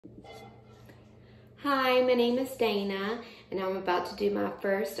Hi, my name is Dana, and I'm about to do my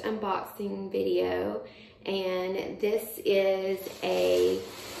first unboxing video, and this is a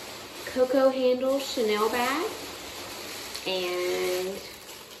Coco handle Chanel bag, and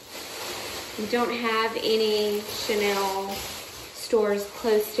we don't have any Chanel stores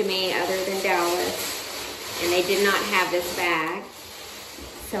close to me other than Dallas, and they did not have this bag,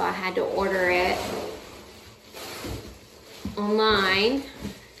 so I had to order it online.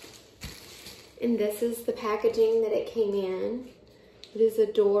 And this is the packaging that it came in. It is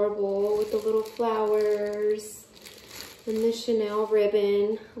adorable with the little flowers and the Chanel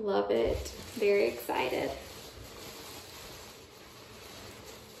ribbon. Love it. Very excited.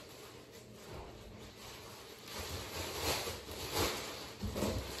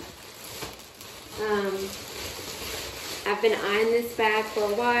 I've been eyeing this bag for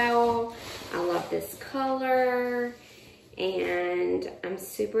a while. I love this color. And I'm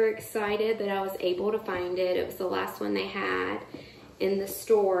super excited that I was able to find it. It was the last one they had in the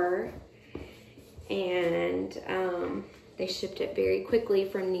store. And they shipped it very quickly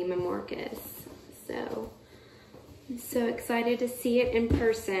from Neiman Marcus. So I'm so excited to see it in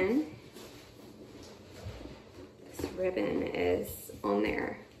person. This ribbon is on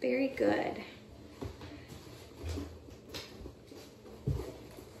there. Very good.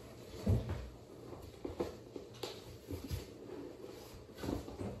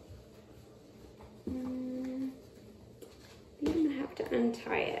 To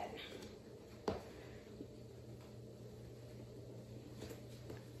untie it.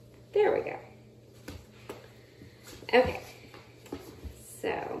 There we go. Okay,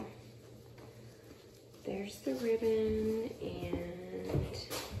 so there's the ribbon, and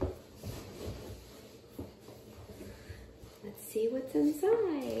let's see what's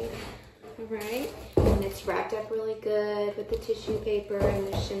inside. All right, and it's wrapped up really good with the tissue paper and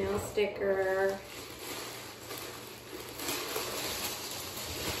the Chanel sticker.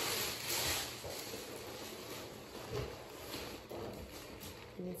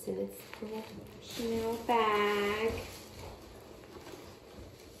 And it's in its little Chanel bag.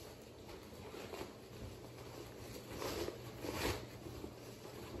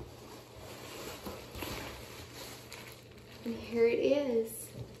 And here it is.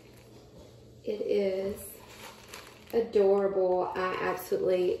 It is adorable. I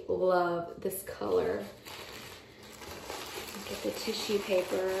absolutely love this color. Get the tissue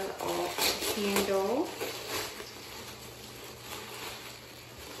paper off the handle.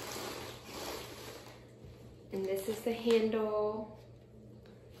 And this is the handle,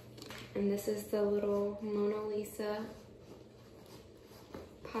 and this is the little Mona Lisa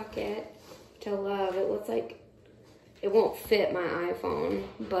pocket, which I love. It looks like it won't fit my iPhone,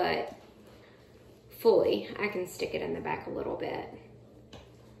 but fully, I can stick it in the back a little bit.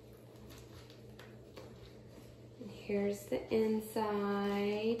 And here's the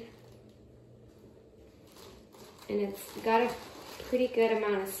inside, and it's got a pretty good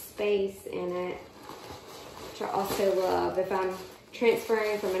amount of space in it. I also love if I'm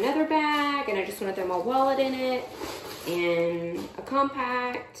transferring from another bag and I just want to throw my wallet in it and a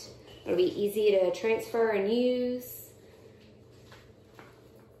compact. It'll be easy to transfer and use.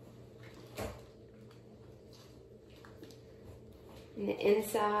 And the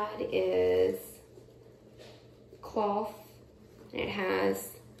inside is cloth. And it has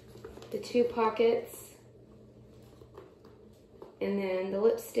the 2 pockets and then the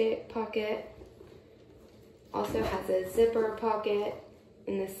lipstick pocket. Also has a zipper pocket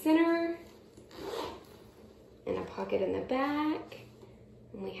in the center and a pocket in the back.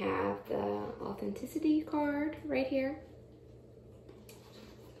 And we have the authenticity card right here.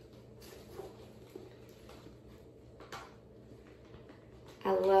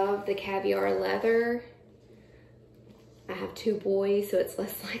 I love the caviar leather. I have 2 boys, so it's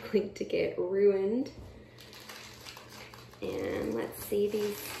less likely to get ruined. And let's see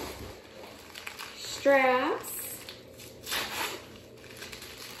these straps.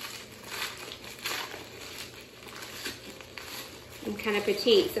 I'm kind of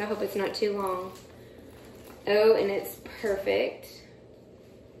petite, so I hope it's not too long. Oh, and it's perfect.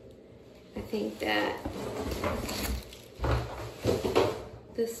 I think that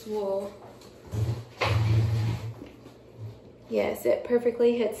this will, yes, it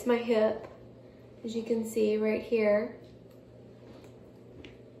perfectly hits my hip, as you can see right here.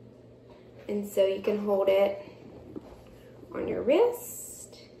 And so you can hold it on your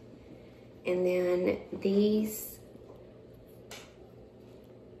wrist. And then these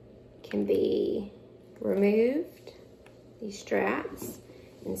can be removed, these straps.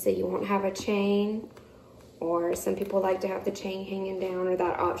 And so you won't have a chain, or some people like to have the chain hanging down, or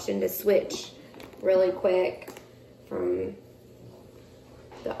that option to switch really quick from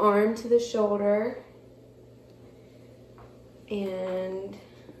the arm to the shoulder. And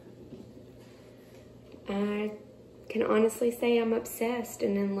I can honestly say I'm obsessed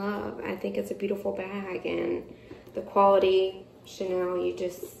and in love. I think it's a beautiful bag, and the quality, Chanel,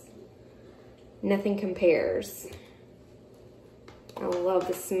 nothing compares. I love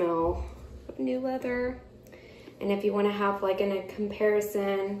the smell of new leather. And if you want to have like a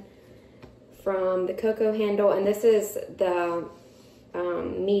comparison from the Coco handle, and this is the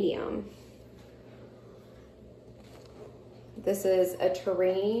medium. This is a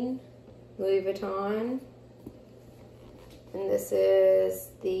Terrain Louis Vuitton. And this is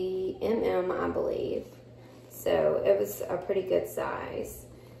the MM, I believe. So it was a pretty good size.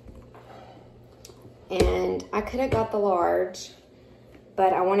 And I could have got the large,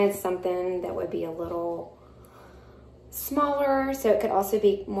 but I wanted something that would be a little smaller, so it could also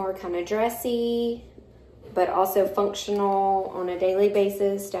be more kind of dressy, but also functional on a daily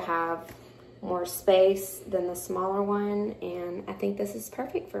basis to have more space than the smaller one. And I think this is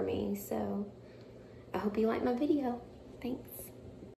perfect for me. So I hope you like my video. Thanks.